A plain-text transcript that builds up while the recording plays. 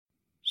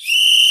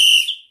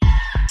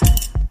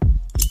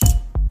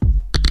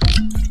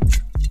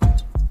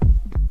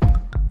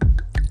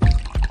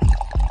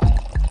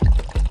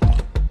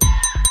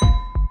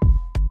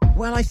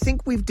I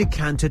think we've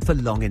decanted for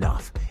long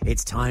enough.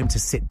 It's time to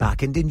sit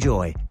back and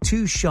enjoy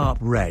Two Sharp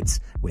Reds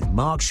with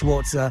Mark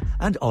Schwarzer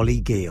and Ollie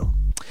Gill.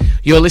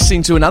 You're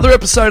listening to another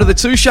episode of the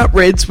Two Sharp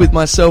Reds with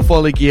myself,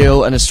 Ollie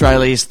Gill, and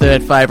Australia's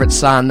third favourite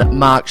son,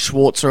 Mark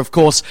Schwarzer. Of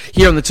course,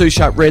 here on the Two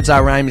Sharp Reds,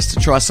 our aim is to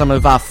try some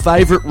of our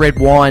favourite red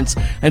wines,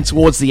 and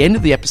towards the end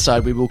of the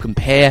episode, we will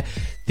compare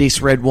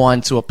this red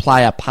wine to a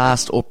player,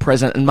 past or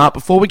present. And Mark,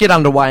 before we get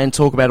underway and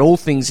talk about all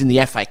things in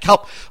the FA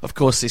Cup, of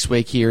course, this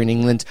week here in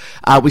England,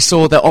 we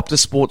saw that Optus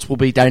Sports will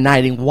be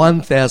donating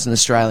 $1,000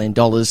 Australian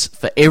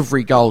for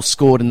every goal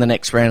scored in the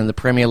next round in the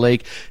Premier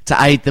League to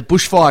aid the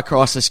bushfire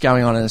crisis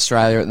going on in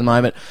Australia at the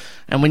moment.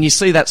 And when you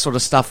see that sort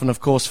of stuff, and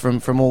of course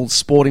from all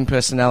sporting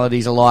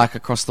personalities alike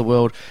across the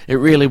world, it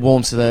really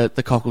warms to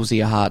the cockles of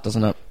your heart,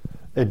 doesn't it?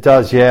 It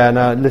does, yeah.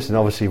 And listen,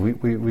 obviously,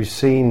 we've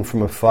seen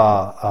from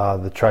afar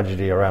the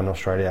tragedy around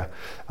Australia.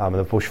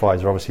 The bushfires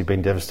have obviously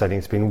been devastating.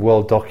 It's been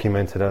well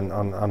documented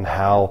on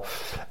how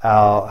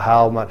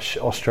much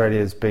Australia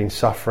has been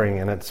suffering,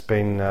 and it's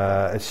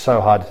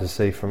so hard to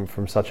see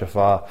from such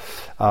afar,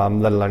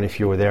 let alone if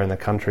you were there in the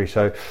country.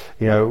 So,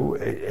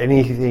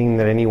 anything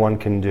that anyone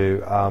can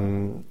do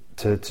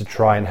to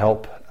try and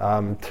help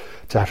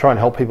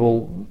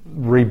people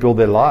rebuild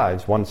their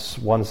lives once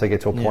they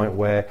get to a point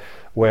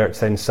where it's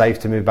then safe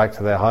to move back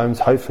to their homes.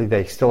 Hopefully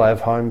they still have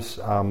homes.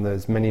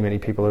 There's many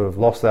people who have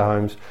lost their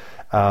homes.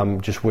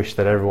 Just wish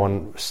that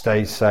everyone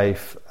stays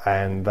safe,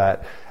 and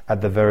that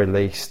at the very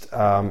least,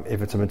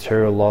 if it's a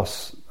material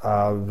loss,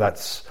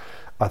 that's,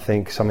 I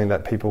think, something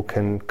that people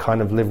can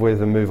kind of live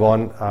with and move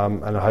on,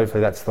 and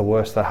hopefully that's the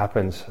worst that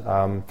happens.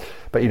 But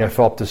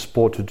for Optus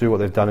Sport to do what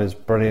they've done is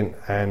brilliant,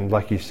 and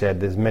like you said,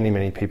 there's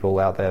many people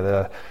out there that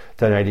are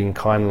donating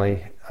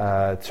kindly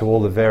to all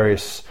the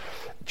various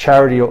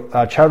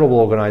charitable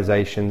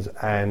organisations,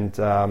 and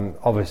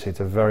obviously it's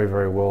a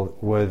very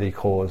worthy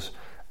cause,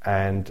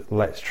 and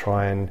let's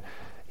try and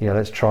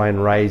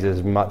raise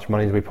as much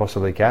money as we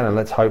possibly can, and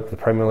let's hope the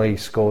Premier League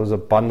scores a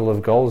bundle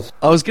of goals.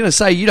 I was going to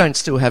say, you don't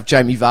still have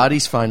Jamie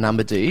Vardy's phone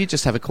number, do you?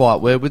 Just have a quiet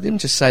word with him,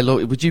 just say,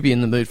 look, would you be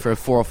in the mood for a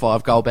 4 or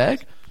 5 goal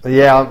bag?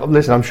 Yeah,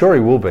 listen, I'm sure he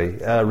will be,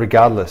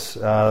 regardless,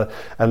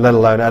 and let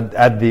alone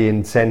add the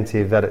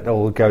incentive that it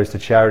all goes to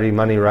charity,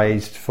 money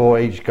raised for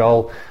each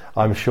goal.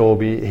 I'm sure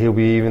he'll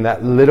be even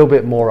that little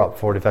bit more up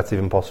for it, if that's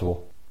even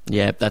possible.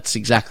 Yeah, that's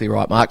exactly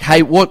right, Mark.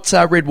 Hey, what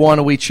red wine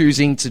are we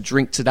choosing to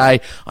drink today?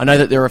 I know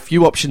that there are a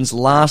few options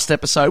last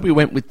episode. We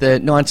went with the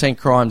 19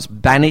 Crimes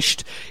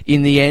Banished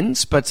in the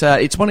end, but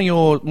it's one of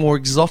your more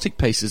exotic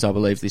pieces, I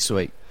believe, this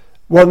week.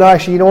 Well, no,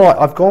 actually, you know what?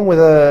 I've gone with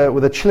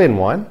a Chilean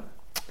wine.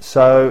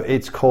 So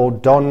it's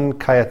called Don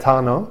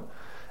Cayetano.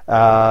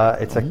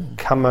 It's a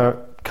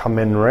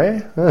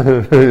Carmenere.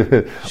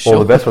 All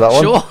the best for that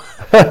one. Sure.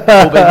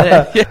 All been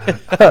there.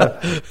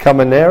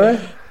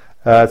 Carmenere.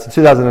 It's a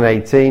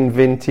 2018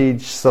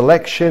 vintage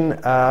selection,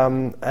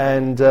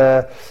 and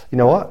you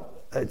know what?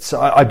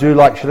 I do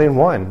like Chilean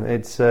wine.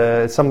 It's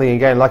something,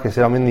 again, like I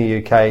said, I'm in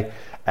the UK,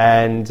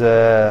 and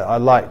I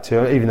like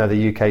to, even though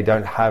the UK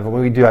don't have,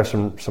 we do have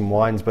some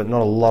wines, but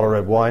not a lot of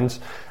red wines,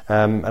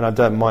 and I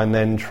don't mind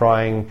then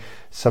trying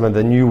some of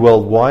the New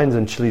World wines,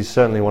 and Chile's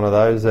certainly one of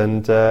those,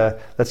 and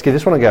let's give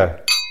this one a go.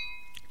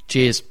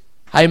 Cheers.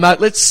 Hey, mate,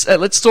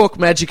 let's talk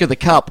Magic of the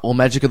Cup, or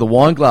Magic of the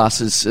Wine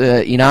Glasses,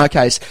 in our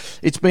case.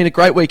 It's been a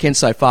great weekend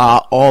so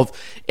far of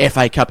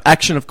FA Cup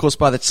action. Of course,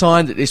 by the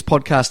time that this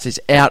podcast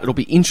is out, it'll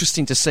be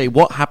interesting to see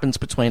what happens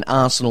between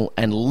Arsenal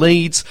and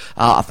Leeds.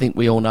 I think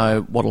we all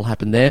know what'll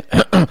happen there.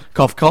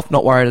 Cough, cough,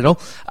 not worried at all.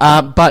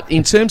 But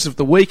in terms of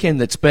the weekend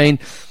that's been,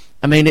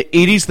 I mean, it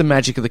is the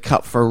Magic of the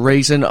Cup for a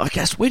reason. I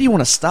guess, where do you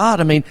want to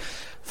start? I mean,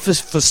 for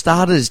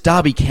starters,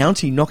 Derby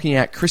County knocking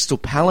out Crystal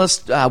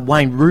Palace.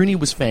 Wayne Rooney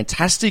was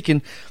fantastic,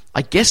 and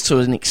I guess to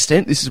an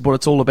extent this is what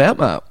it's all about,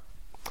 Mark.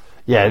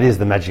 Yeah, it is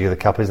the Magic of the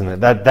Cup, isn't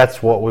it?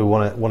 That's what we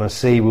want to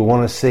see. We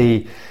want to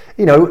see,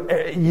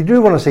 you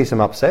do want to see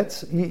some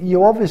upsets.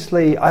 You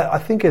obviously, I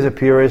think, as a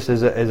purist,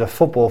 as a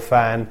football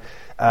fan,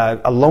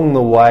 along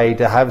the way,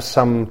 to have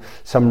some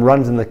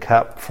runs in the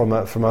cup from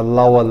a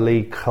lower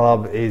league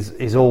club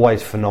is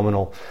always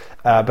phenomenal.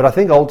 But I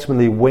think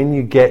ultimately, when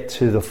you get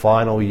to the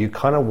final, you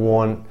kind of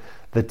want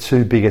the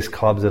two biggest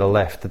clubs that are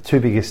left, the two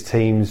biggest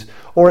teams,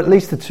 or at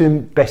least the two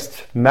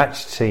best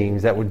matched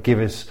teams that would give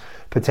us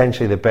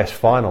potentially the best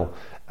final.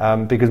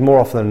 Because more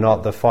often than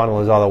not, the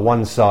final is either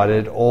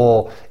one-sided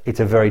or it's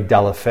a very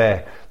dull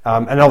affair.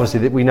 And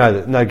obviously, we know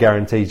that no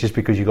guarantees, just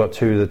because you've got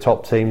two of the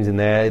top teams in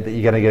there, that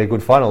you're going to get a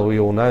good final. We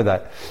all know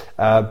that.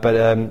 But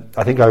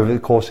I think over the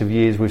course of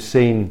years, we've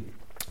seen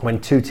when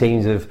two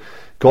teams have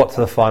got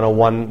to the final,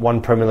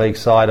 one Premier League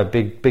side, a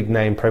big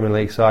name Premier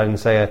League side, and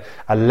say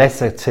a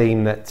lesser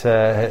team that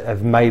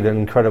have made an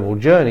incredible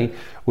journey.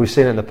 We've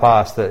seen it in the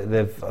past that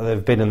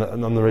they've been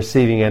on the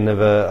receiving end of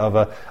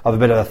a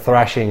bit of a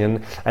thrashing,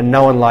 and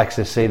no one likes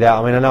to see that.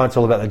 I mean, I know it's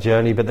all about the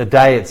journey, but the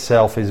day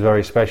itself is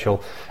very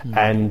special,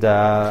 and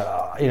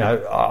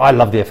I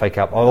love the FA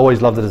Cup. I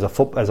always loved it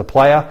as a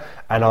player,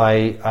 and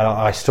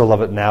I still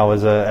love it now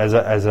as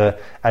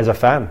a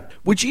fan.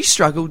 Would you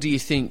struggle, do you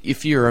think,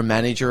 if you're a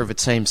manager of a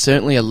team,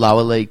 certainly a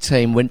lower league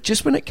team, when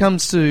it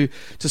comes to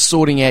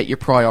sorting out your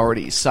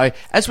priorities? So,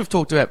 as we've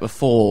talked about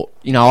before,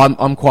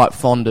 I'm quite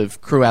fond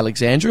of Crewe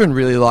Alexandra and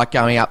really like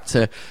going up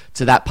to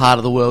that part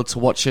of the world to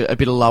watch a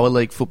bit of lower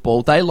league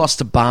football. They lost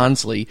to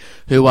Barnsley,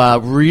 who are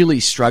really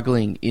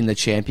struggling in the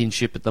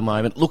championship at the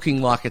moment,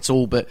 looking like it's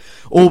all but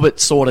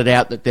sorted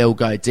out that they'll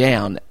go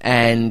down.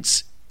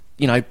 And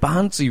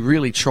Barnsley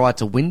really tried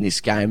to win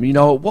this game.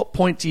 At what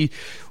point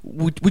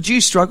would you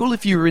struggle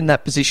if you were in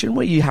that position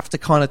where you have to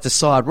kind of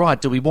decide,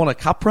 right, do we want a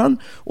cup run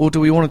or do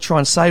we want to try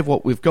and save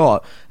what we've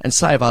got and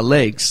save our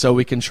legs so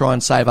we can try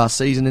and save our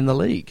season in the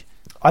league?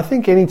 I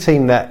think any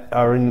team that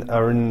are in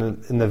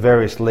the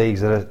various leagues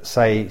that are,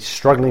 say,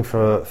 struggling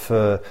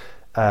for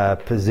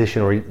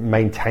position or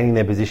maintaining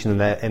their position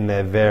in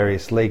their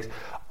various leagues,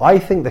 I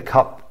think the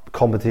cup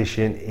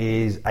competition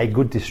is a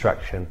good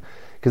distraction,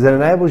 because it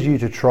enables you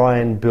to try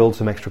and build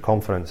some extra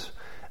confidence.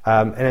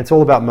 And it's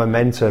all about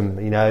momentum,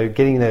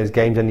 getting those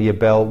games under your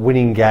belt,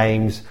 winning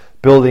games,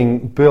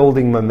 building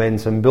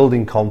momentum,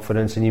 building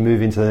confidence, and you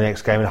move into the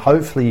next game, and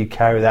hopefully you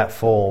carry that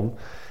form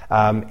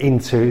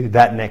into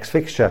that next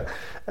fixture.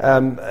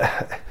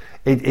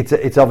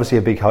 It's obviously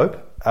a big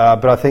hope,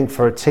 but I think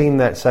for a team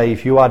that, say,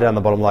 if you are down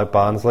the bottom like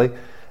Barnsley,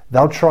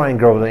 they'll try and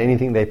grow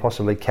anything they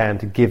possibly can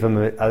to give them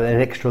an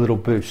extra little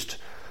boost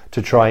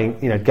to try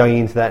and, going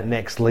into that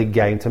next league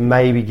game, to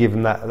maybe give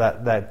them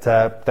that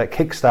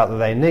kickstart that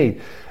they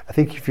need. I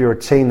think if you're a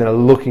team that are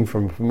looking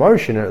for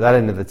promotion at that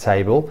end of the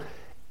table,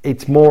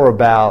 it's more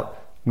about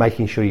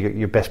making sure you get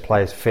your best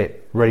players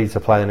fit, ready to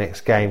play the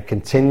next game,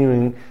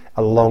 continuing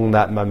along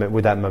that moment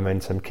with that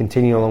momentum,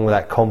 continuing along with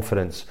that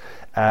confidence.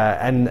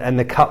 And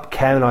the cup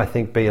can, I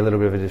think, be a little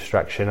bit of a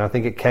distraction. I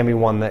think it can be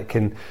one that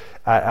can,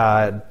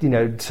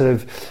 sort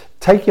of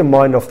take your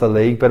mind off the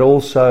league, but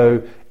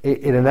also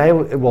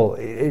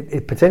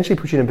it potentially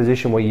puts you in a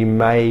position where you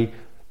may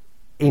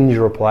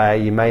injure a player,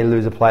 you may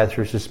lose a player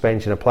through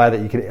suspension, a player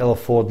that you can ill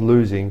afford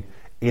losing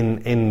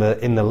in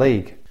the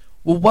league.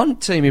 Well, one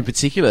team in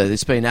particular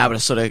that's been able to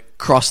sort of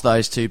cross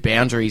those two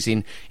boundaries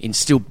in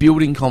still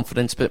building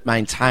confidence but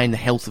maintain the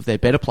health of their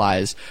better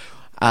players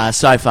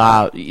so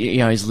far,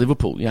 is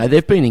Liverpool.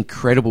 They've been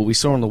incredible. We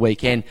saw on the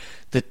weekend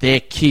that their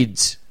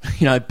kids,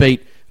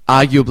 beat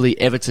arguably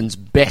Everton's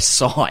best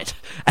side.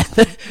 And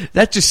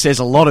that just says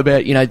a lot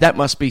about, that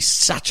must be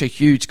such a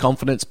huge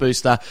confidence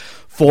booster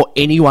for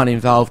anyone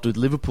involved with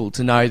Liverpool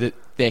to know that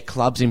their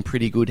club's in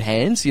pretty good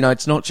hands.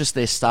 It's not just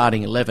their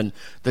starting 11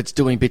 that's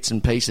doing bits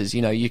and pieces.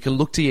 You can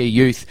look to your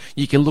youth,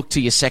 you can look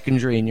to your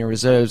secondary and your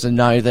reserves and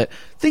know that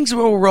things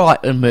are all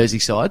right on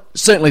Merseyside,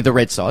 certainly the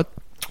red side.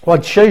 Well,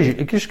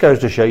 it just goes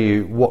to show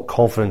you what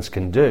confidence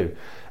can do.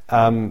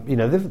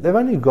 They've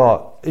only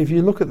got, if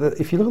you look at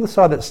the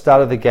side that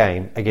started the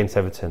game against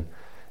Everton,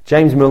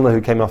 James Milner,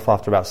 who came off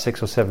after about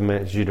 6 or 7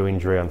 minutes due to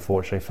injury,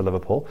 unfortunately for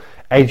Liverpool,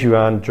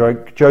 Adrian, Joe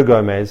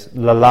Gomez,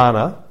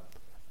 Lallana,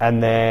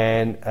 and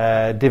then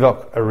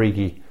Divock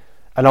Origi.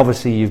 And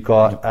obviously you've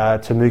got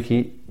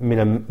Tamuki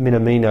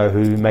Minamino,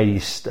 who made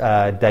his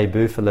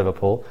debut for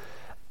Liverpool.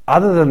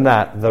 Other than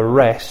that, the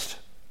rest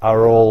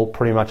are all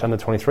pretty much under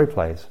 23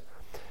 players.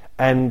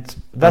 And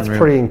that's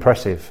pretty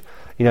impressive,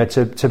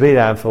 to beat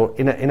Anfield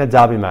in a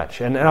derby match.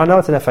 And I know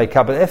it's an FA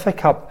Cup, but the FA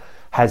Cup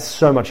has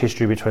so much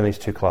history between these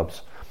two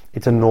clubs.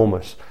 It's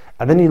enormous.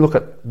 And then you look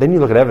at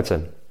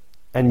Everton,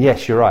 and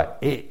yes, you're right.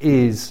 It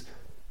is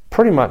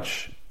pretty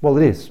much,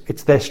 it is.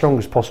 It's their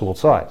strongest possible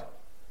side,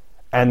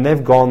 and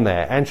they've gone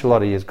there.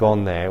 Ancelotti has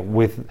gone there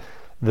with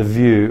the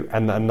view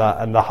and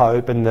the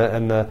hope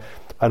and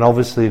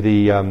obviously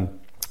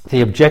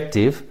the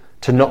objective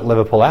to knock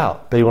Liverpool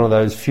out, be one of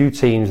those few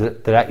teams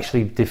that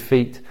actually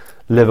defeat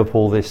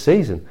Liverpool this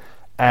season.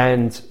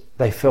 And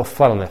they fell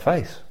flat on their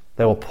face.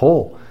 They were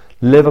poor.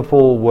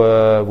 Liverpool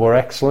were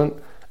excellent.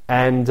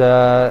 And,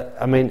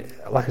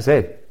 like I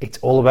said, it's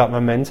all about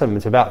momentum.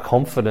 It's about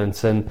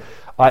confidence. And,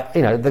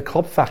 the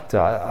club factor,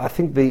 I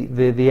think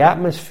the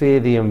atmosphere,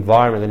 the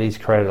environment that he's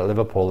created at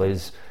Liverpool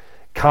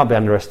can't be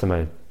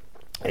underestimated.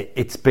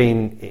 It's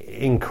been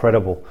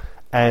incredible.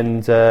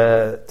 And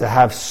to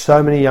have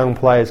so many young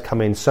players come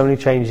in, so many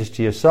changes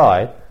to your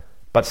side,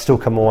 but still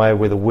come away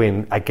with a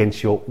win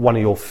against one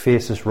of your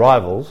fiercest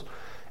rivals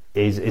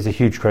is a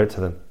huge credit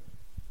to them.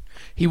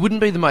 He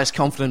wouldn't be the most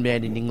confident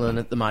man in England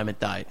at the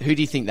moment, though. Who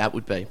do you think that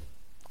would be?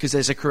 Because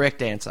there's a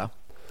correct answer.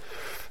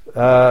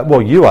 I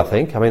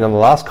think. On the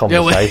last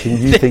conversation,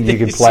 you think you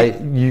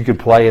could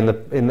play in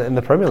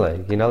the Premier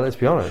League. Let's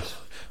be honest.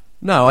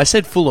 No, I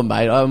said Fulham,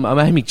 mate. I'm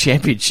aiming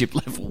championship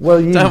level.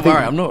 Well, don't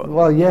worry, I'm not.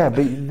 Well, yeah,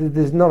 but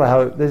there's not a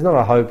hope. There's not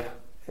a hope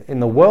in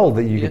the world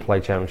that you could play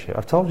championship.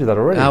 I've told you that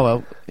already. Oh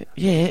well,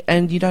 yeah,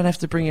 and you don't have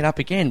to bring it up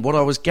again. What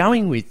I was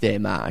going with there,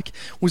 Mark,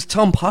 was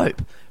Tom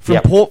Pope from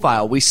Port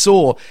Vale. We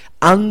saw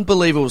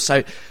unbelievable.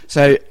 So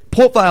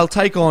Port Vale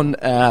take on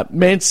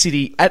Man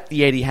City at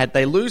the Etihad.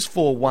 They lose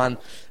 4-1.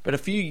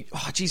 But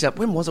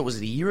when was it? Was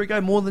it a year ago?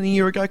 More than a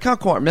year ago? Can't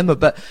quite remember.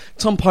 But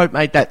Tom Pope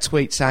made that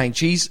tweet saying,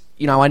 geez,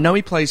 I know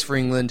he plays for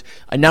England.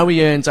 I know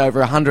he earns over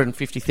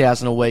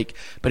 150,000 a week.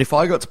 But if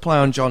I got to play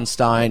on John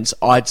Stones,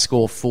 I'd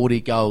score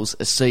 40 goals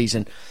a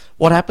season.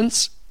 What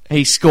happens?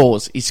 He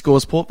scores. He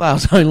scores Port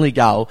Vale's only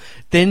goal.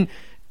 Then,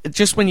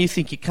 just when you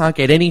think you can't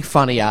get any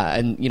funnier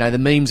and, the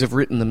memes have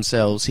written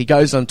themselves, he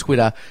goes on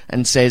Twitter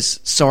and says,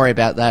 sorry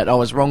about that. I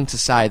was wrong to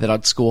say that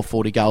I'd score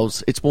 40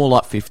 goals. It's more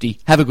like 50.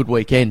 Have a good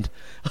weekend.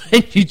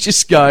 And you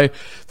just go,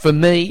 for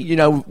me,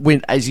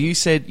 when, as you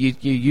said, you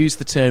use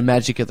the term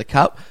magic of the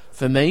cup.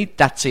 For me,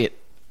 that's it.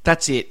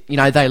 That's it.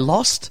 They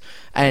lost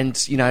and,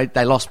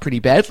 they lost pretty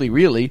badly,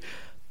 really.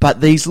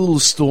 But these little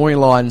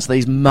storylines,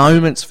 these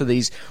moments for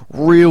these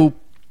real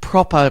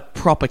proper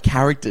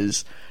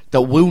characters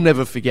that we'll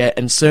never forget,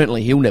 and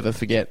certainly he'll never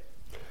forget.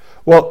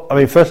 Well,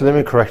 firstly, let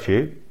me correct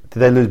you. Did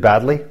they lose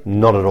badly?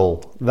 Not at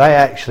all. They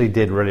actually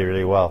did really,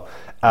 really well.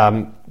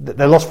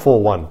 They lost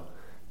 4-1.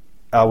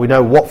 We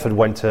know Watford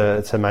went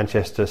to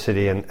Manchester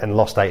City and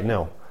lost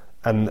 8-0.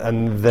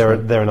 And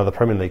they're another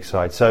Premier League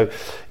side. So,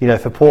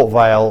 for Port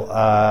Vale,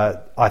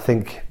 I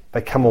think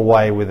they come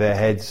away with their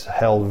heads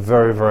held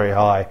very, very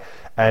high.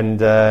 And,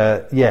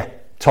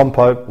 Tom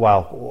Pope,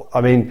 wow.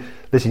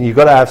 Listen, you've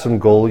got to have some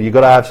gall, you've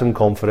got to have some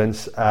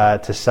confidence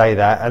to say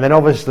that. And then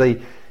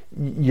obviously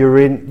you're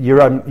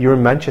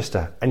in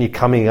Manchester and you're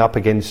coming up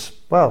against,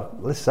 well,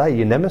 let's say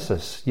your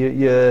nemesis. You're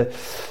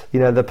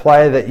the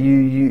player that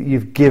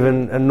you've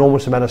given an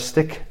enormous amount of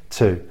stick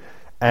to,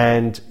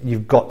 and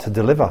you've got to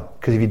deliver.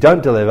 Because if you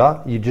don't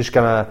deliver, you're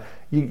gonna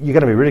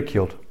be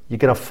ridiculed. You're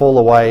gonna fall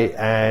away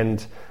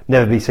and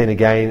never be seen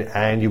again,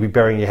 and you'll be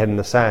burying your head in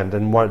the sand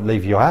and won't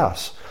leave your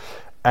house.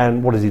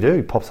 And what does he do?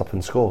 He pops up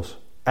and scores.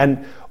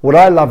 And what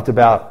I loved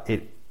about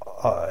it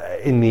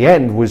in the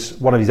end was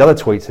one of his other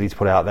tweets that he's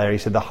put out there. He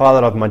said, the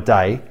highlight of my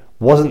day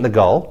wasn't the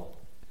goal.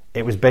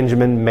 It was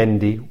Benjamin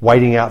Mendy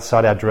waiting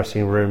outside our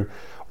dressing room,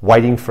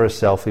 waiting for a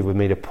selfie with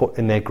me to put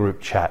in their group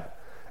chat.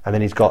 And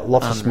then he's got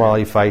lots of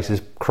smiley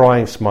faces,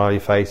 crying smiley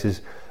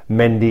faces.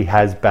 Mendy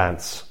has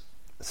bants.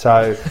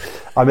 So,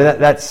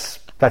 that's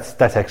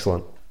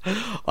excellent.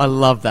 I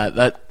love that.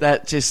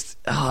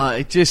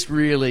 It just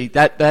really,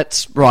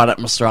 that's right up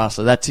my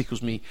strata. That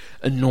tickles me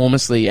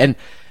enormously. And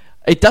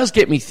it does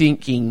get me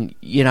thinking,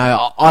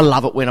 I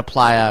love it when a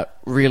player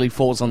really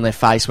falls on their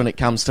face when it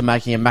comes to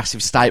making a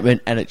massive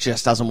statement and it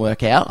just doesn't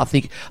work out. I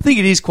think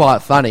it is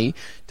quite funny.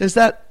 Does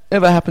that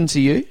ever happen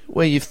to you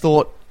where you've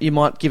thought you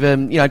might give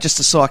them, just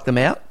to psych them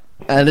out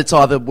and it's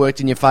either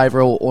worked in your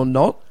favour or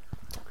not?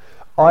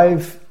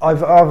 I've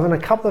on a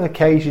couple of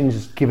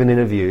occasions given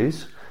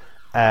interviews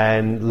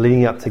and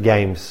leading up to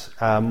games.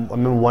 I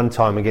remember one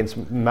time against,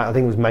 I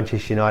think it was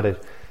Manchester United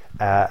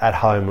at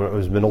home, or it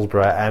was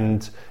Middlesbrough,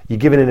 and you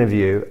give an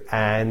interview,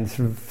 and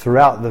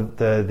throughout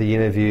the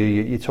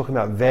interview, you're talking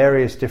about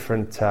various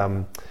different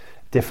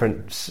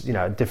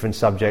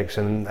subjects,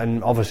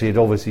 and obviously it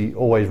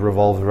always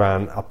revolves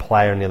around a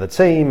player in the other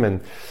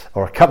team,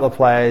 or a couple of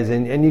players,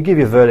 and you give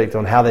your verdict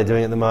on how they're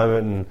doing at the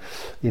moment,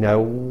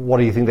 and what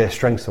do you think their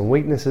strengths and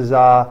weaknesses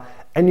are,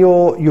 and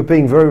you're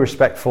being very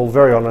respectful,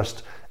 very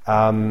honest.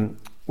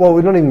 Well,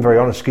 we're not even very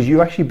honest, because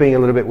you're actually being a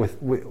little bit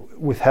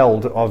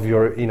withheld of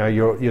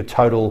your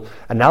total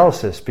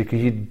analysis,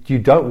 because you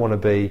don't want to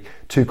be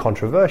too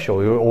controversial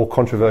or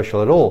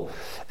controversial at all.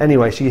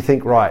 Anyway, so you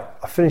think, right,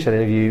 I finished that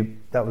interview,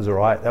 that was all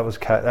right, that was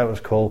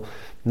cool.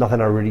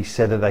 Nothing I really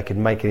said that they could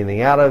make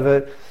anything out of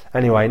it.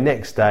 Anyway,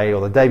 next day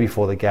or the day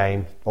before the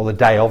game or the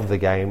day of the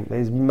game,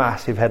 there's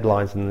massive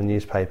headlines in the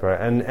newspaper,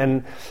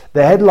 and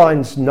the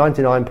headlines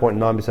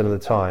 99.9% of the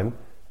time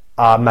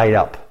are made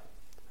up.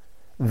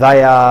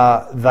 They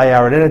are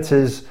an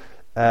editor's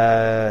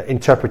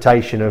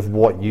interpretation of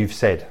what you've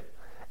said.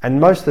 And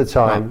most of the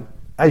time,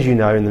 as you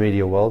know in the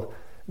media world,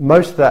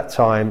 most of that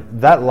time,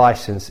 that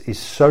license is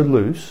so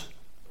loose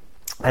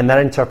and that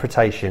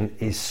interpretation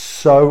is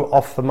so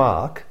off the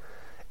mark,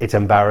 it's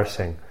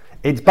embarrassing.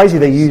 It's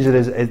basically, they use it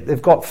as,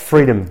 they've got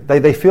freedom.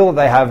 They feel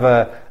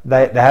that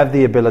they have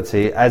the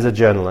ability as a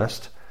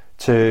journalist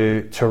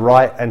to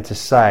write and to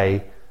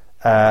say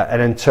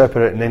and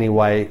interpret it in any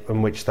way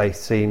in which they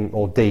seem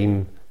or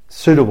deem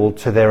suitable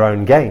to their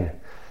own gain.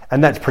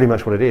 And that's pretty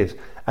much what it is.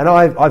 And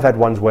I've had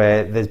ones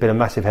where there's been a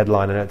massive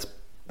headline, and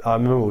I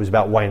remember it was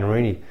about Wayne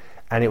Rooney,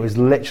 and it was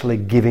literally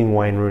giving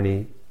Wayne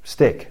Rooney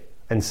stick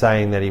and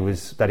saying that he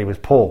was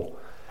poor.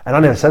 And I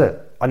never said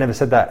it. I never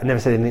said that. I never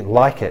said anything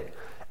like it.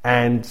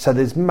 And so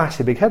there's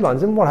massive big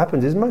headlines. And what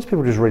happens is most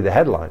people just read the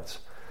headlines,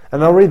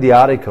 and they'll read the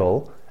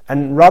article,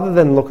 and rather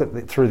than look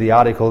at through the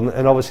article,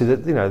 and obviously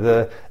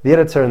the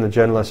editor and the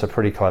journalists are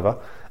pretty clever,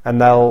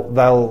 and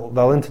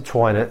they'll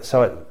intertwine it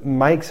so it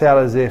makes out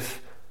as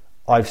if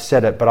I've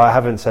said it, but I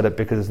haven't said it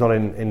because it's not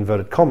in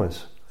inverted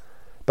commas.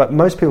 But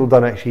most people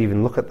don't actually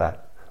even look at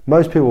that.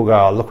 Most people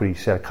go, oh, look what he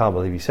said, I can't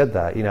believe he said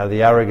that.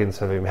 The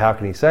arrogance of him, how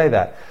can he say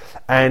that?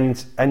 And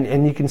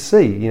you can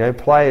see,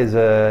 players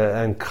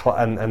and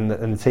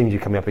the teams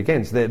you're coming up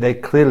against, they're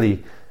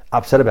clearly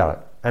upset about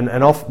it. And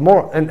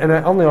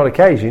on the odd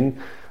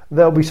occasion,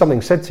 there'll be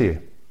something said to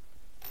you.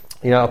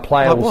 a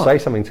player Like will what? say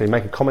something to you,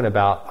 make a comment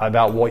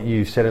about what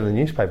you said in the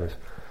newspapers,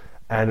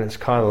 and it's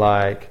kind of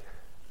like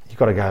you've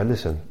got to go,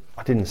 listen,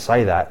 I didn't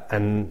say that,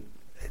 and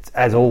it's,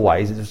 as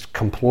always, it's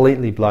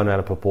completely blown out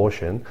of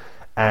proportion,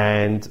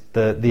 and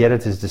the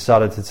editors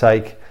decided to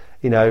take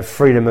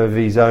freedom of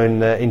his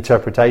own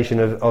interpretation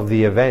of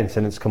the events,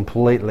 and it's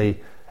completely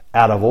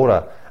out of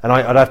order. And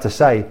I'd have to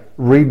say,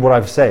 read what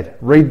I've said,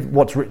 read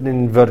what's written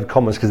in inverted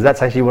commas, because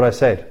that's actually what I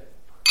said.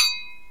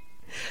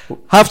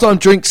 Halftime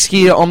drinks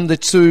here on the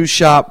Two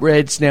Sharp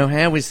Reds. Now,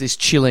 how is this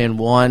Chilean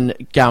wine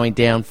going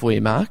down for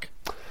you, Mark?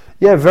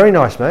 Yeah, very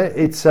nice, mate.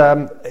 It's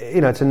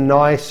it's a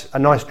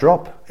nice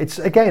drop. It's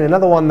again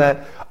another one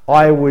that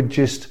I would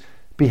just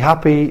be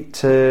happy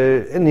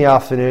to in the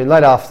afternoon,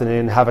 late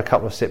afternoon, have a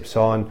couple of sips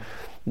on.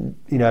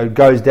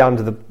 Goes down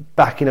to the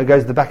back.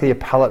 Goes to the back of your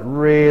palate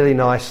really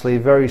nicely,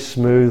 very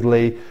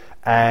smoothly,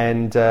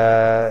 and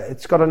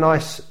it's got a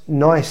nice,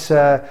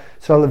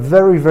 sort of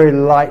very, very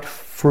light,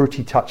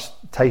 fruity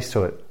taste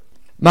to it.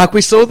 Mark,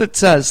 we saw that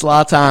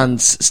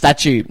Zlatan's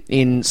statue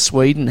in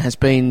Sweden has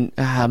been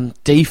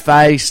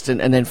defaced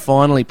and then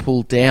finally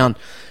pulled down.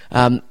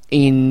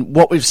 In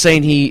what we've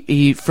seen,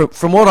 he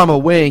from what I'm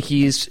aware,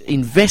 he is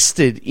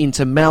invested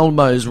into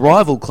Malmo's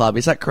rival club.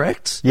 Is that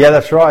correct? Yeah,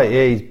 that's right.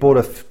 Yeah, he's bought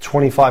a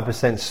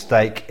 25%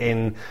 stake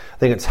in, I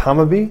think it's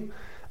Hammarby,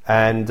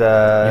 and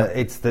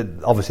it's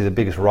obviously the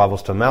biggest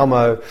rivals to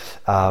Malmo,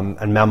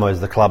 and Malmo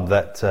is the club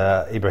that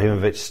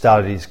Ibrahimovic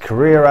started his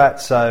career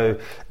at. So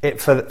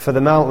for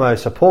the Malmo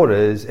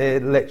supporters,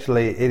 it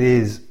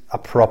is a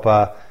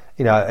proper,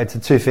 it's a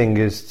two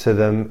fingers to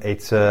them.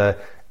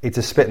 It's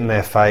a spit in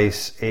their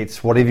face.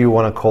 It's whatever you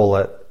want to call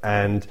it.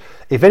 And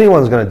if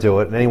anyone's going to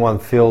do it, and anyone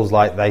feels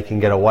like they can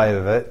get away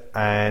with it,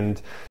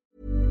 and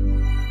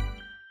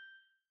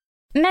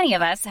Many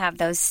of us have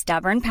those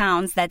stubborn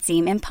pounds that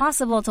seem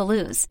impossible to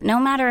lose, no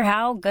matter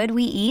how good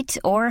we eat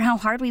or how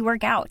hard we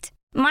work out.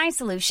 My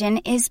solution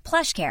is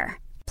PlushCare.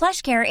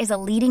 PlushCare is a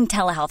leading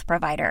telehealth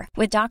provider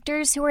with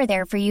doctors who are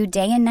there for you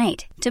day and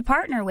night to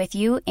partner with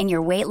you in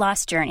your weight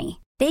loss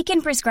journey. They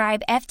can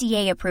prescribe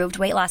FDA-approved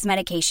weight loss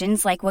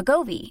medications like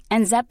Wegovy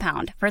and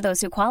Zepbound for those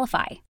who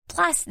qualify.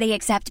 Plus, they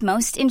accept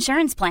most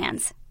insurance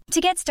plans. To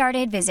get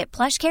started, visit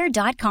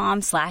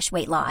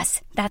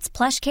plushcare.com/weightloss. That's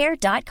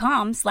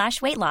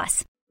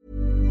plushcare.com/weightloss.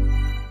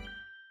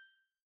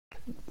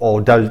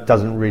 Or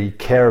doesn't really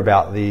care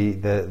about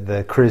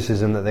the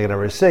criticism that they're going to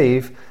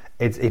receive,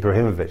 it's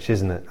Ibrahimovic,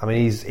 isn't it? I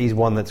mean, he's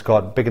one that's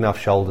got big enough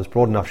shoulders,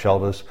 broad enough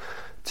shoulders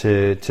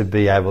to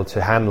be able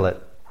to handle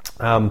it.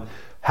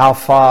 How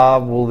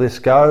far will this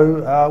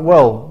go?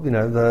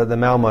 The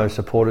Malmo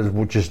supporters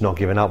were just not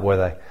giving up, were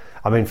they?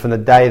 I mean, from the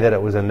day that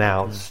it was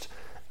announced,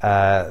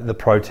 the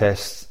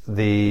protests,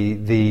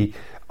 I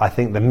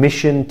think the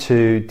mission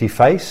to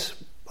deface,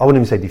 I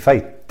wouldn't even say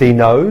deface,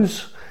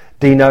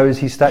 denose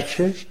his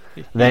statue,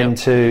 then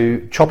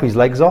to chop his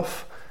legs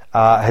off,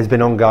 has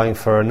been ongoing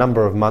for a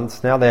number of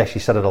months now. They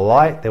actually set it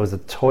alight. There was a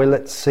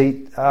toilet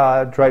seat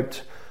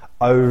draped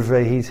over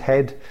his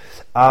head.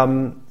 I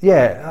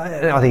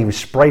think he was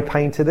spray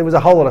painted. There was a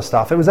whole lot of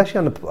stuff. It was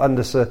actually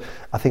under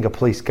I think, a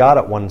police guard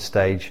at one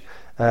stage.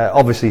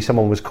 Obviously,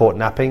 someone was caught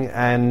napping,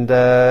 and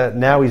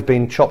now he's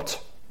been chopped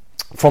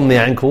from the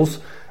ankles,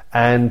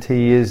 and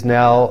he is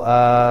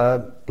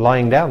now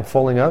lying down,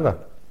 falling over.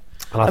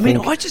 And I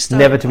think just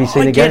never to be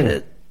seen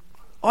again.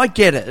 I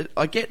get it.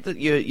 I get that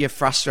you're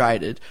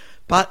frustrated,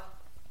 but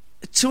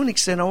to an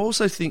extent, I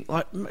also think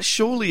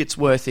surely it's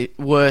worse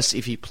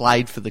if he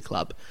played for the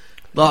club.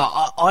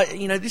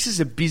 This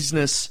is a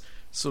business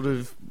sort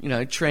of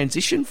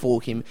transition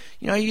for him.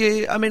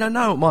 I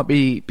know it might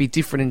be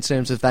different in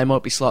terms of they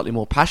might be slightly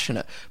more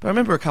passionate, but I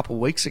remember a couple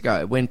of weeks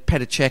ago when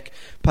Petr Cech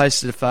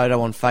posted a photo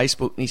on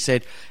Facebook and he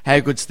said, "How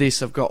good's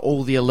this? I've got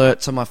all the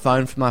alerts on my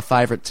phone for my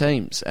favourite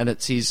teams," and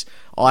it's his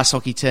ice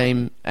hockey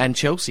team and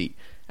Chelsea.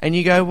 And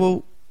you go,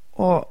 well,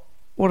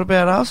 what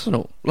about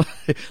Arsenal?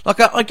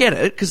 I get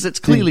it because it's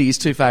clearly his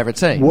two favourite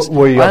teams.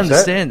 Were you upset? I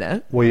understand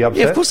that. Were you upset?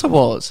 Yeah, of course I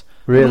was.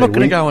 Really? I'm not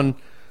going to go and,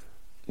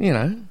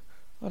 I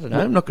don't know.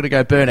 I'm not going to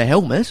go burn a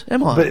helmet,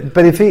 am I?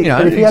 But if he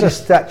had a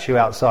statue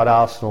outside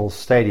Arsenal's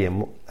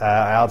stadium,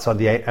 outside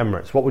the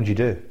Emirates, what would you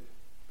do?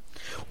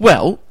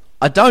 Well,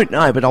 I don't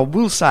know, but I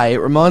will say it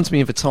reminds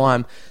me of a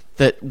time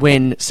that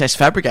when Cesc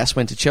Fabregas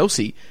went to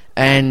Chelsea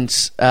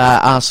and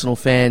Arsenal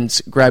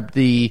fans grabbed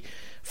the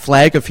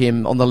flag of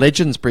him on the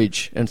Legends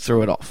Bridge and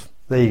threw it off.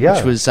 There you go.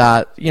 Which was,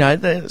 so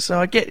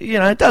I get,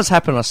 it does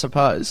happen, I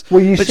suppose.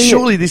 Well, you've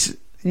seen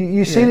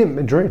it in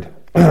Madrid,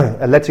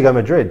 Atletico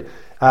Madrid,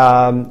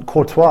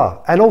 Courtois,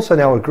 and also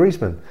now with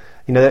Griezmann.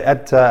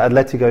 At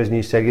Atletico's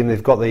new stadium,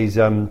 they've got these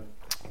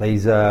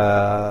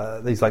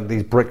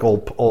brick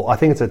or I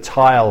think it's a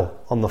tile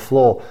on the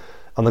floor,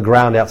 on the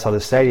ground outside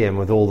the stadium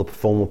with all the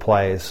former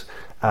players'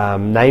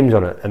 names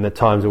on it and the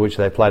times at which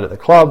they played at the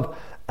club.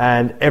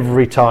 And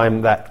every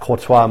time that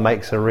Courtois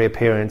makes a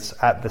reappearance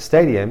at the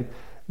stadium,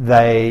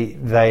 they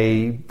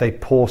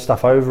pour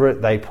stuff over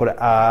it. They put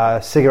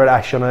cigarette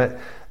ash on it.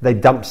 They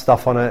dump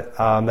stuff on it.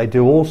 They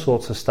do all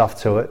sorts of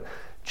stuff to it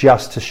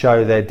just to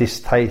show their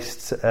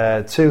distaste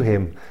to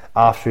him.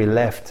 after he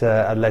left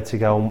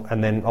Atletico,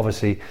 and then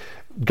obviously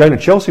going to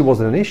Chelsea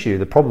wasn't an issue.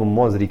 The problem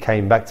was that he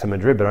came back to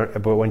Madrid,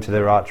 but went to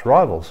their arch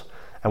rivals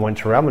and went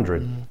to Real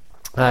Madrid.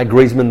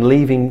 Griezmann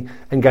leaving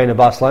and going to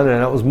Barcelona,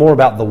 and it was more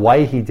about the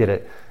way he did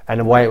it and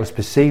the way it was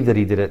perceived that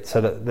he did it,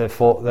 so that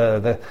therefore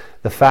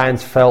the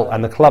fans felt,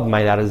 and the club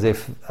made out as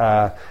if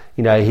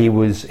he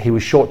was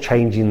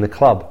shortchanging the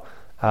club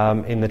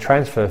in the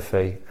transfer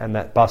fee, and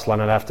that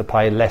Barcelona would have to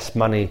pay less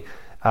money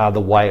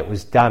the way it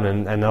was done,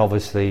 and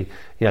obviously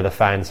the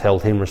fans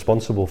held him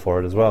responsible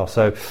for it as well.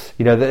 So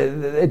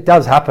it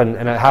does happen,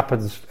 and it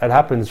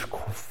happens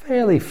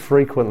fairly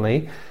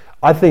frequently.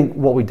 I think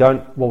what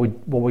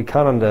you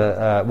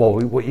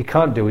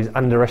can't do is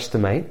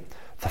underestimate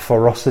the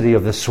ferocity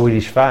of the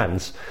Swedish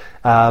fans.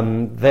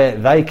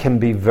 They can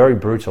be very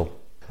brutal.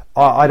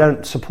 I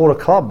don't support a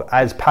club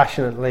as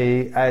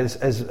passionately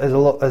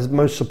as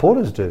most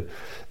supporters do.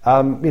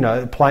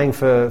 Playing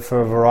for a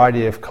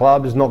variety of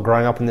clubs, not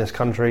growing up in this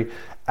country,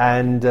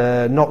 and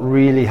not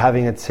really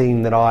having a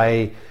team that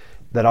I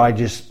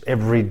just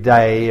every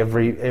day,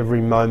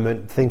 every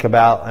moment think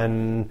about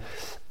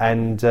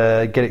and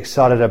get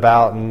excited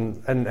about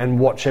and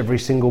watch every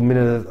single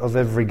minute of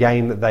every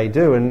game that they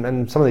do.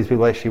 And some of these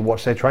people actually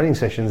watch their training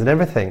sessions and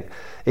everything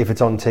if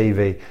it's on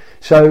TV.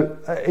 So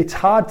it's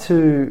hard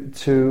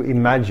to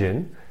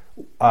imagine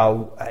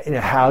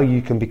how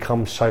you can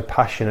become so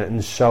passionate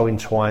and so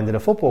entwined in a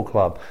football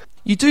club.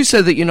 You do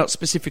say that you're not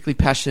specifically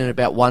passionate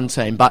about one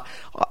team, but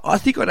I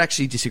think I'd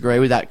actually disagree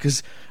with that,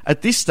 because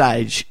at this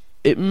stage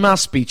it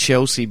must be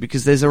Chelsea,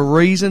 because there's a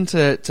reason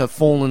to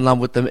fall in love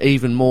with them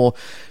even more,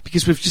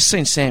 because we've just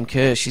seen Sam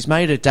Kerr. She's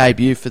made her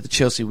debut for the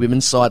Chelsea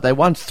women's side. They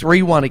won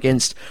 3-1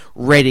 against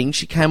Reading.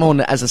 She came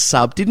on as a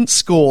sub, didn't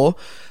score,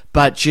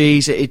 but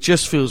geez, it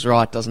just feels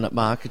right, doesn't it,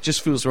 Mark? It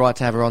just feels right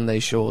to have her on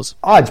these shores.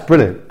 Oh, it's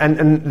brilliant.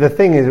 And the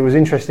thing is, it was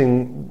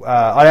interesting.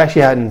 I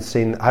actually haven't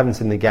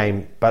seen the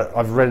game, but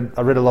I read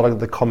a lot of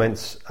the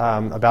comments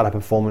about her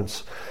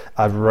performance.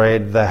 I've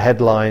read the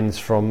headlines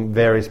from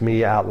various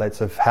media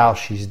outlets of how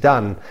she's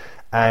done,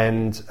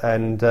 and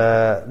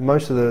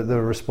most of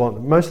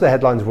the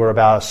headlines were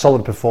about a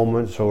solid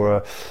performance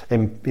or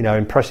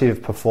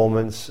impressive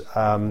performance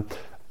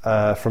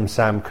from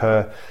Sam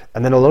Kerr,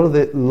 and then a lot of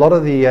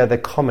the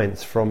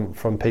comments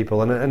from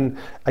people, and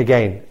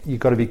again, you've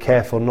got to be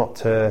careful not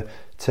to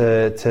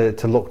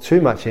look too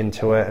much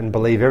into it and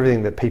believe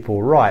everything that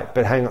people write.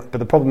 But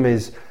the problem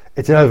is,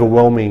 it's an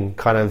overwhelming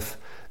kind of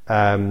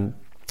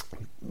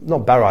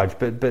not barrage,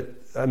 but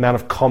amount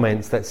of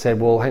comments that said,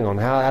 well, hang on,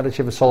 how did she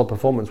have a solid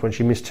performance when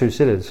she missed 2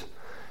 sitters?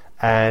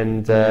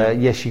 And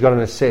yes, she got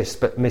an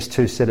assist, but missed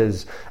 2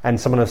 sitters. And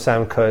someone of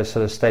Sam Kerr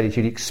sort of stated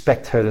you'd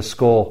expect her to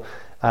score,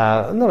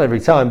 not every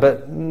time,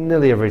 but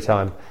nearly every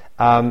time.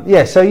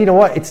 So you know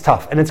what? It's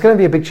tough, and it's going to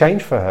be a big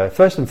change for her.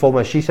 First and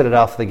foremost, she said it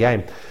after the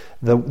game.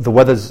 The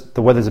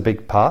weather's a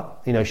big part.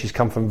 She's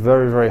come from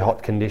very, very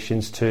hot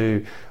conditions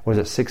to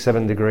 6,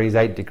 7 degrees,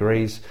 8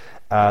 degrees.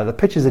 The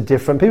pitches are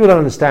different. People don't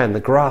understand.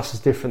 The grass is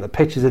different. The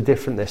pitches are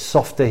different. They're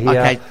softer here.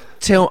 Okay,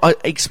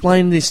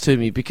 explain this to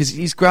me, because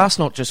is grass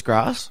not just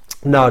grass?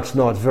 No, it's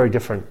not. It's very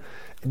different,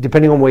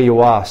 depending on where you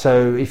are.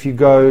 So if you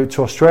go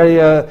to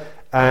Australia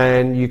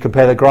and you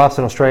compare the grass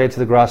in Australia to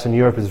the grass in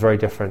Europe, is very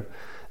different.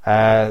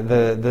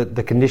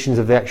 The conditions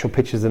of the actual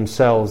pitches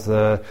themselves,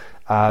 the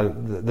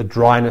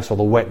dryness or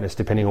the wetness,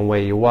 depending on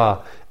where you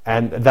are,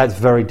 and that's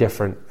very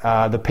different.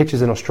 The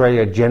pitches in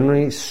Australia are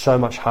generally so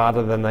much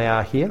harder than they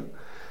are here,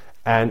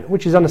 and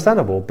which is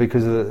understandable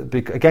because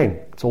again,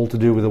 it's all to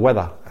do with the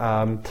weather.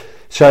 And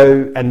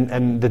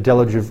the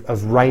deluge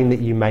of rain that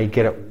you may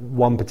get at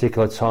one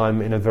particular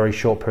time in a very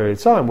short period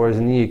of time, whereas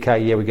in the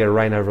UK, we get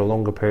rain over a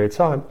longer period of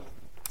time.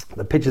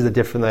 The pitches are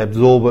different; they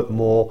absorb it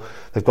more.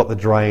 They've got the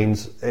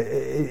drains.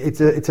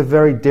 It's a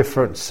very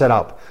different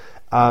setup,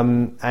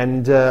 you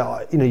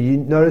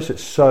notice it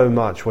so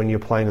much when you're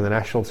playing in the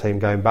national team,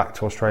 going back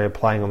to Australia,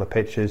 playing on the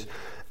pitches.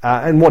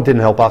 And what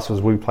didn't help us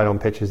was we played on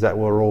pitches that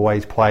were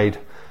always played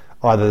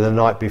either the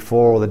night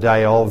before or the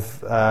day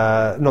of,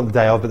 not the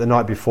day of, but the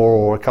night before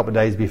or a couple of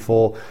days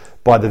before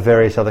by the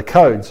various other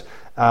codes.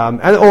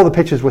 And all the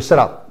pitches were set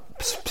up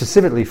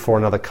specifically for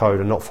another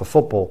code and not for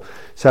football.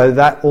 So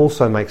that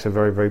also makes a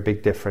very, very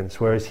big difference.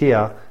 Whereas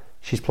here,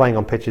 she's playing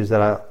on pitches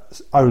that are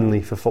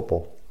only for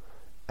football.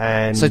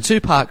 And so a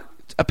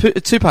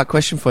two-part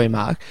question for you,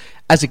 Mark.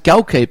 As a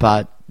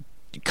goalkeeper,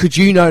 could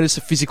you notice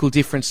a physical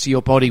difference to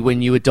your body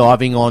when you were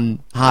diving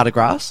on harder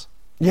grass?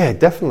 Yeah,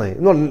 definitely.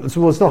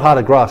 It's not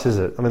harder grass, is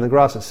it? I mean, the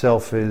grass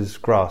itself is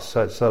grass,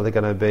 so it's either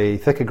going to be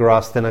thicker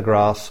grass, thinner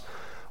grass.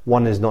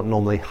 One is not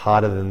normally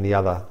harder than the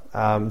other.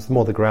 It's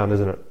more the ground,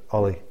 isn't it,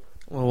 Ollie?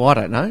 Well, I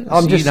don't know.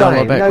 I'm just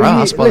saying. About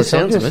grass by the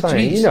sounds of it.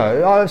 Saying,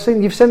 I've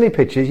seen you've sent me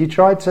pictures. You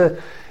tried to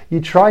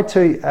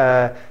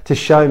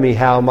show me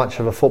how much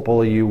of a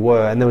footballer you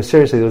were, and there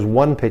was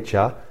one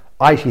picture.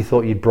 I actually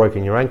thought you'd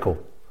broken your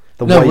ankle.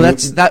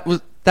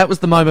 That was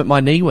the moment my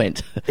knee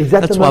went.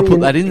 That's why I put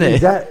that in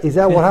there. Is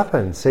that what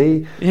happened?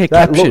 See, yeah,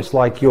 that looks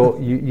like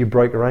you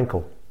broke your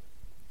ankle.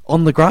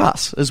 on the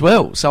grass as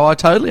well. So I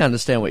totally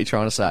understand what you're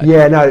trying to say.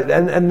 Yeah, no,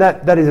 and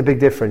that is a big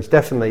difference,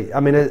 definitely. I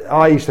mean,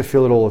 I used to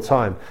feel it all the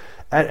time.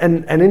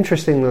 And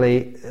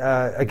interestingly,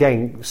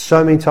 again,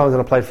 so many times when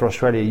I played for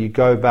Australia, you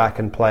go back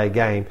and play a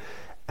game,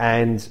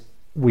 and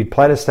we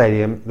played a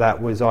stadium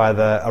that was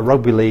either a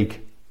rugby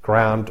league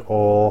ground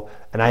or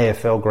an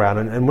AFL ground.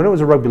 And when it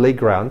was a rugby league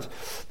ground,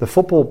 the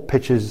football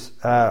pitches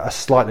are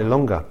slightly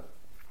longer.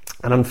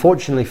 And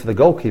unfortunately for the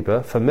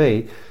goalkeeper, for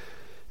me,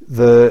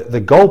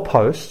 the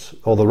goalposts,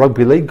 or the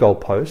rugby league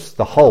goalposts,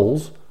 the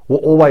holes, were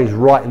always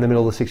right in the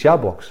middle of the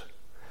 6-yard box.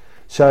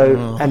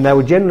 So, and they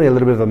were generally a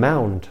little bit of a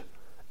mound.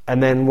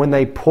 And then when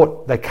they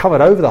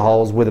covered over the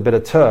holes with a bit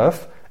of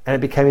turf, and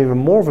it became even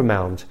more of a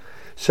mound.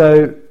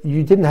 So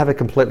you didn't have a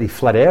completely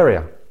flat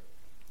area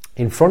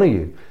in front of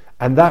you.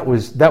 And that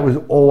was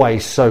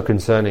always so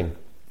concerning.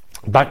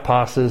 Back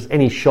passes,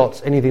 any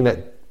shots, anything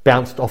that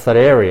bounced off that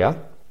area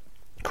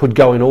could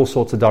go in all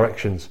sorts of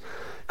directions.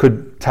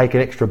 Could take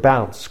an extra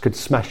bounce, could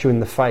smash you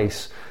in the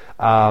face,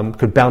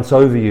 could bounce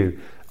over you.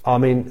 I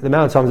mean, the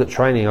amount of times at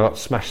training I got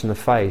smashed in the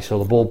face, or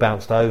the ball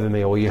bounced over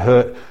me, or you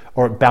hurt,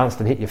 or it bounced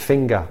and hit your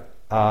finger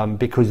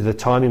because the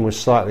timing was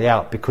slightly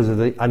out because of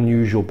the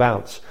unusual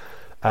bounce.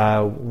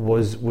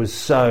 Was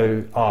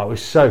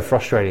so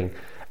frustrating.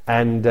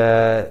 And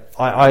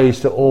I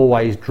used to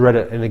always dread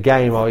it in a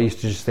game. I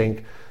used to just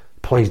think,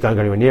 please don't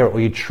go anywhere near it,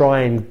 or you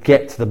try and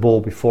get to the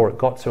ball before it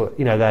got to it,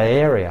 that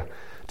area,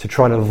 to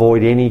try and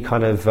avoid any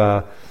kind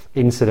of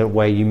incident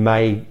where you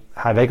may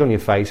have egg on your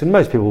face. And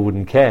most people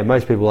wouldn't care.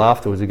 Most people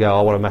afterwards would go,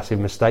 oh, what a massive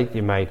mistake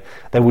you made.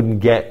 They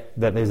wouldn't get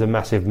that there's a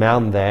massive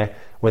mound there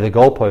where the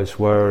goalposts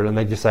were, and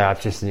they just say, oh,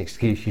 it's just an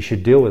excuse, you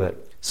should deal with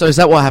it. So is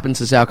that what happened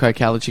to Željko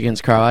Kalic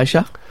against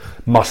Croatia?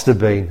 Must have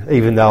been,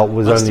 even though it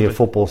was only a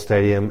football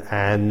stadium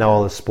and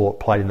no other sport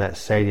played in that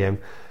stadium.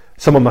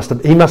 He must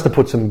have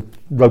put some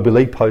rugby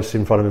league posts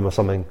in front of him or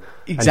something.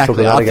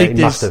 Exactly. I think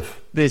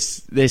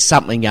there's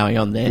something going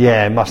on there.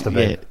 Yeah, it must have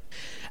been. Yeah.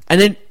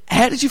 And then,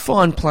 how did you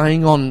find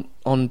playing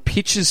on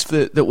pitches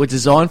that were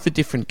designed for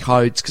different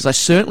codes? Because I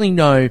certainly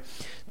know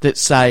that,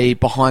 say,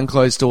 behind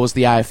closed doors,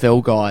 the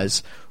AFL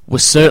guys were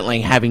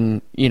certainly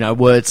having,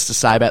 words to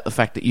say about the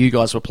fact that you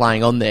guys were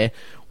playing on there.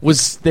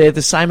 Was there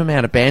the same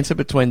amount of banter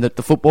between the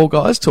football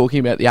guys talking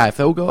about the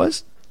AFL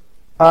guys?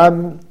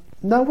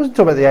 No, it wasn't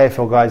talking about the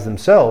AFL guys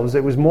themselves.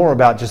 It was more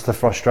about just the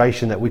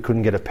frustration that we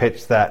couldn't get a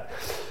pitch that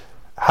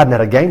hadn't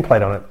had a game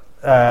played on it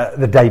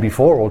the day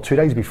before or 2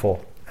 days before,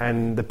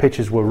 and the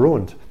pitches were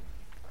ruined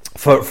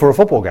for a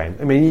football game.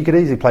 I mean, you could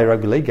easily play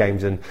rugby league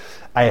games and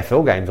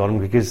AFL games on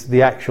them because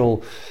the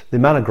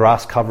amount of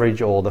grass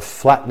coverage or the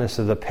flatness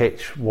of the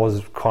pitch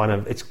was kind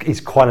of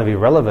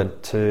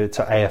irrelevant to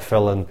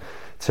AFL and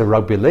to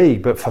rugby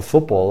league. But for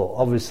football,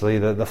 obviously,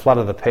 the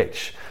flatter the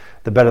pitch,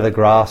 the better the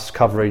grass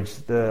coverage,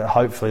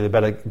 hopefully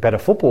the better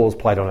football is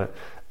played on it,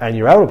 and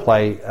you're able to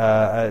play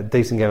a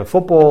decent game of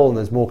football, and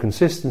there's more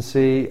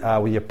consistency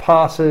with your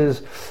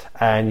passes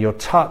and your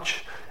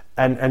touch,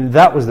 and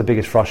that was the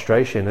biggest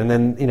frustration. And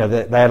then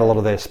they had a lot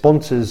of their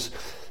sponsors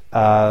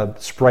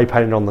spray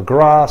painted on the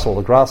grass, or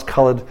the grass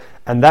coloured,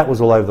 and that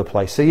was all over the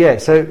place. So yeah,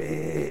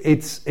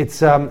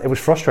 it was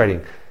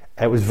frustrating.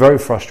 It was very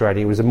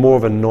frustrating. It was more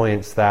of an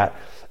annoyance that,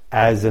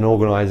 as an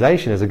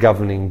organisation, as a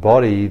governing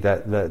body,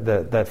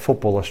 that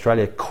Football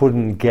Australia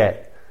couldn't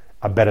get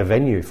a better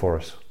venue for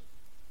us.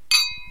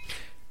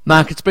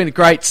 Mark, it's been a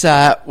great,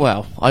 I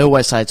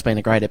always say it's been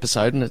a great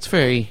episode, and it's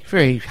very,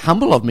 very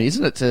humble of me,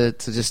 isn't it, to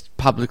just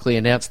publicly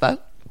announce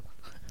that?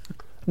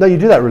 No, you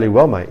do that really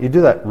well, mate. You do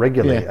that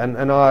regularly, yeah.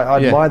 and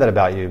I admire that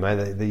about you, mate,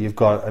 that you've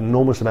got an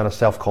enormous amount of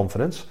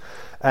self-confidence.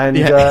 And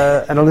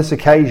and on this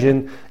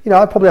occasion,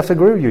 I probably have to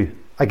agree with you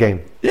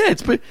again. Yeah,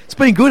 it's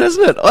been good,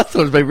 hasn't it? I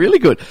thought it's been really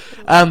good.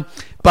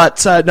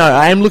 But no,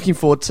 I am looking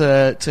forward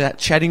to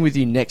chatting with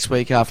you next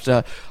week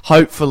after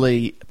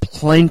hopefully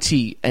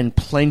plenty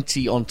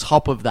on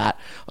top of that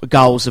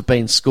goals have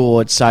been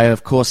scored. So,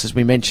 of course, as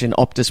we mentioned,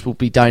 Optus will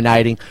be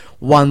donating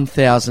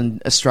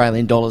 1,000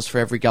 Australian dollars for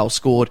every goal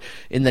scored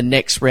in the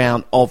next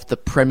round of the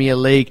Premier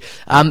League.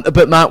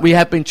 But, Mark, we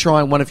have been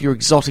trying one of your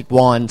exotic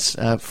wines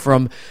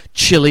from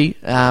Chile.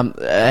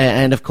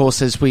 And, of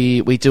course, as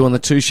we do on the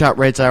Two Sharp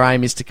Reds, our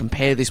aim is to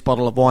compare this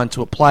bottle of wine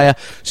to a player.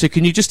 So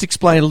can you just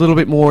explain a little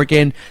bit more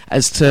again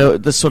as to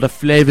the sort of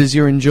flavours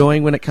you're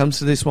enjoying when it comes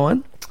to this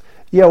wine?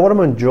 Yeah, what I'm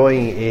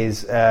enjoying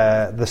is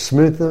the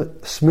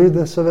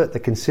smoothness of it, the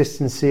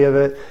consistency of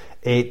it.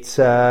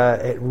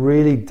 It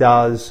really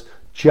does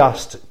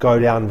just go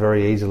down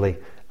very easily.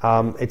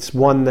 It's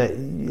one that,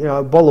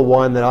 a bottle of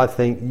wine that I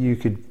think you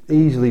could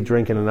easily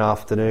drink in an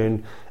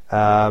afternoon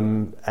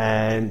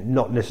and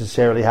not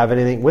necessarily have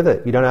anything with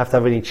it. You don't have to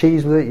have any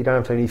cheese with it. You don't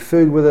have to have any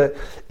food with it.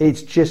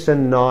 It's just a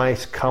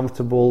nice,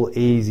 comfortable,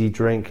 easy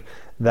drink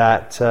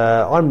that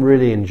I'm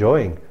really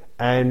enjoying.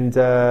 And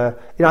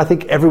I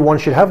think everyone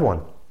should have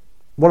one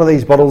of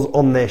these bottles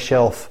on their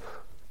shelf.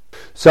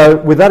 So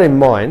with that in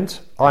mind,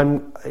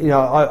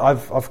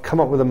 I've come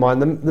up with a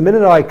mind. The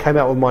minute I came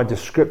out with my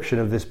description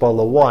of this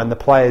bottle of wine, the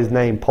player's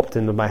name popped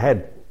into my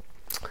head,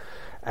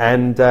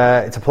 And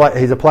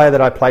he's a player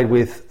that I played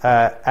with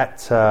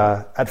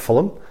at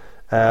Fulham,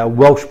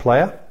 Welsh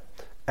player.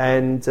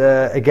 And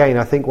again,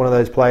 I think one of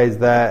those players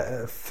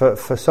that for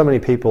so many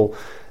people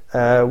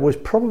was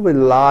probably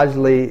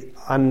largely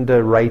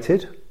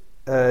underrated.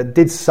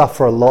 Did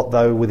suffer a lot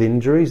though with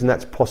injuries, and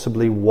that's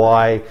possibly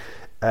why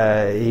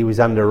he was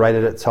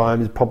underrated at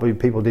times. Probably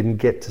people didn't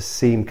get to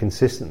see him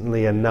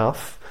consistently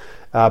enough,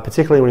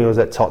 particularly when he was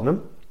at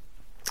Tottenham.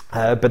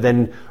 But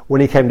then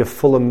when he came to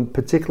Fulham,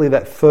 particularly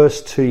that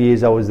first 2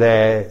 years I was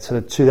there,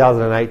 sort of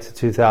 2008 to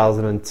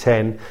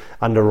 2010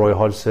 under Roy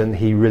Hodgson,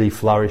 he really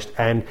flourished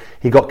and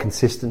he got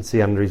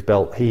consistency under his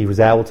belt. He was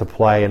able to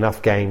play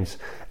enough games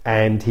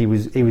and he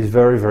was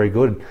very, very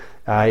good.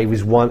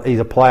 He's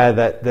a player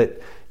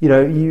that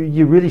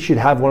you really should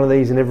have one of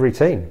these in every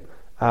team.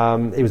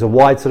 He was a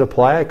wide sort of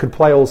player, could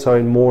play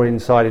also more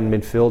inside in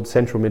midfield,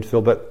 central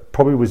midfield, but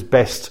probably was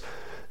best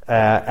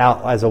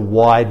out as a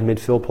wide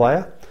midfield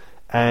player.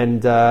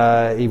 And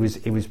he was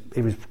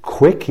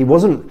quick. He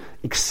wasn't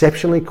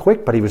exceptionally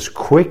quick, but he was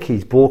quick.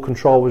 His ball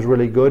control was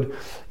really good.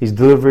 His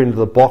delivery into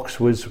the box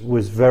was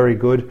very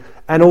good,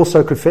 and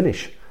also could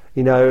finish.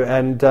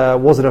 And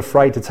wasn't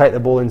afraid to take the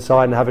ball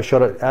inside and have a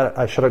shot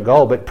at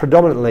goal. But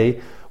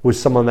predominantly was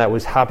someone that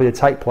was happy to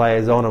take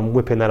players on and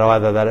whip in that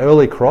either that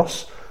early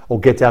cross or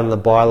get down to the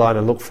byline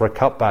and look for a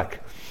cutback.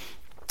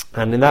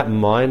 And in that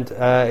mind,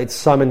 it's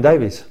Simon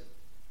Davies.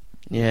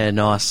 Yeah,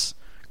 nice.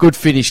 Good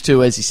finish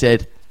too, as he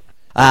said.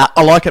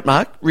 I like it,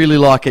 Mark. Really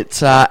like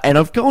it. And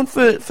I've gone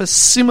for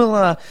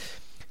similar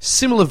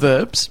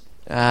verbs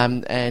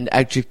and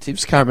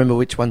adjectives. Can't remember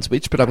which one's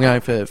which, but I'm going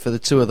for the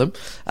two of them.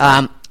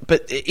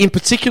 But in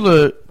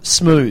particular,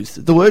 smooth.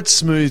 The word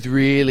smooth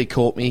really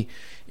caught me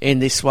in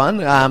this one,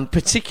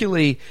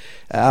 particularly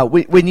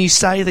when you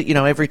say that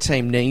every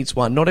team needs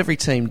one. Not every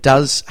team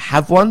does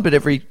have one, but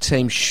every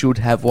team should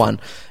have one.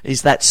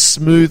 Is that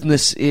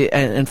smoothness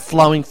and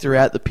flowing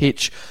throughout the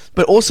pitch.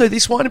 But also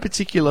this one in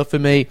particular, for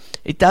me,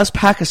 it does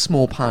pack a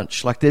small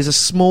punch. Like there's a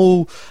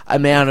small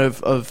amount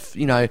of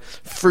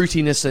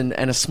fruitiness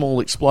and a small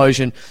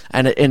explosion,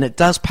 and it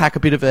does pack a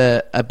bit of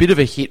a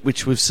hit,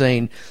 which we've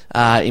seen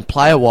in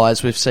player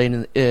wise. We've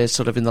seen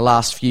sort of in the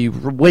last few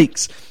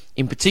weeks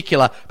in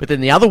particular. But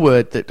then the other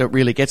word that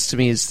really gets to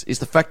me is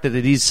the fact that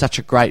it is such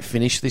a great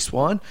finish. This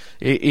wine,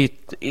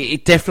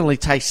 it definitely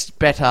tastes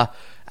better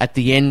at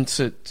the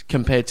end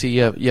compared to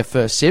your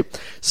first sip.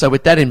 So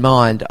with that in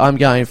mind, I'm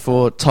going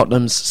for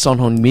Tottenham's Son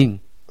Heung-min.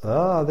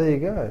 Ah, there you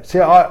go. See,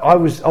 I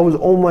was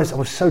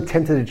so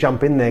tempted to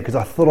jump in there because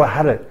I thought I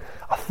had it.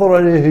 I thought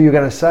I knew who you were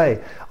going to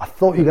say. I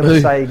thought you were going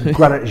to say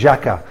Granit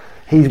Xhaka.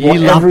 He's what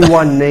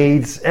everyone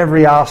needs.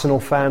 Every Arsenal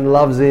fan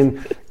loves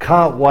him.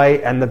 Can't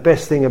wait. And the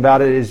best thing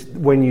about it is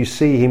when you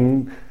see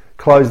him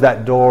close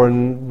that door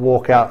and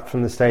walk out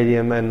from the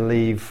stadium and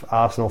leave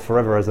Arsenal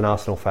forever as an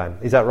Arsenal fan.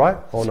 Is that right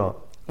or not?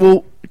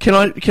 Well, can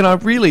I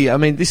really,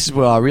 this is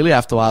where I really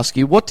have to ask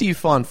you, what do you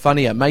find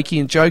funnier,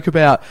 making a joke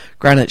about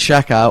Granit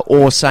Xhaka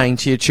or saying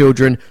to your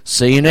children,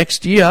 see you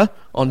next year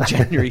on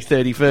January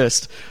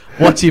 31st?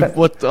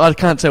 I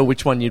can't tell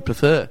which one you'd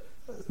prefer.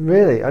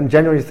 Really? On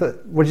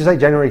would you say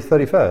January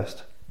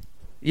 31st?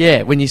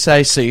 Yeah, when you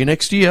say see you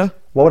next year.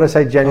 Why would I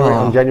say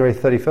on January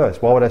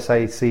 31st? Why would I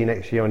say see you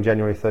next year on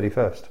January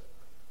 31st?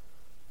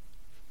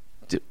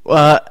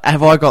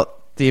 Have I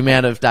got the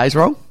amount of days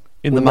wrong?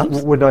 In the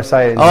month? Wouldn't I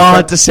say it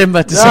in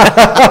December.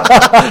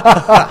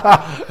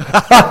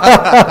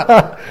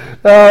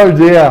 Oh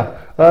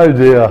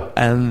dear.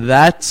 And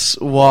that's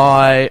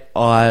why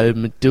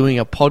I'm doing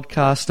a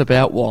podcast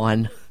about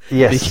wine.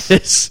 Yes.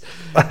 Because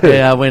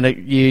when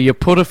you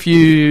put a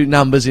few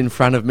numbers in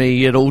front of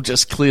me, it all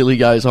just clearly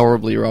goes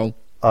horribly wrong.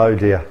 Oh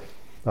dear.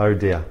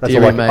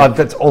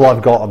 That's all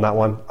I've got on that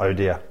one. Oh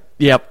dear.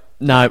 Yep.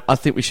 No, I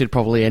think we should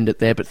probably end it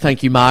there, but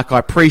thank you, Mark. I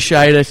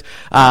appreciate it.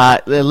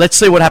 Let's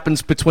see what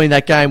happens between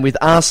that game with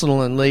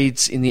Arsenal and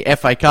Leeds in the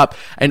FA Cup.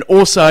 And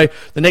also,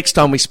 the next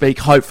time we speak,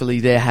 hopefully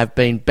there have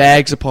been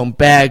bags upon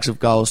bags of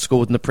goals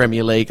scored in the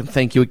Premier League. And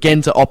thank you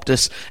again to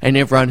Optus and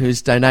everyone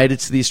who's donated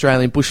to the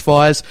Australian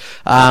bushfires.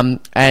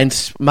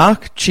 And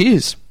Mark,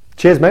 cheers.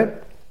 Cheers, mate.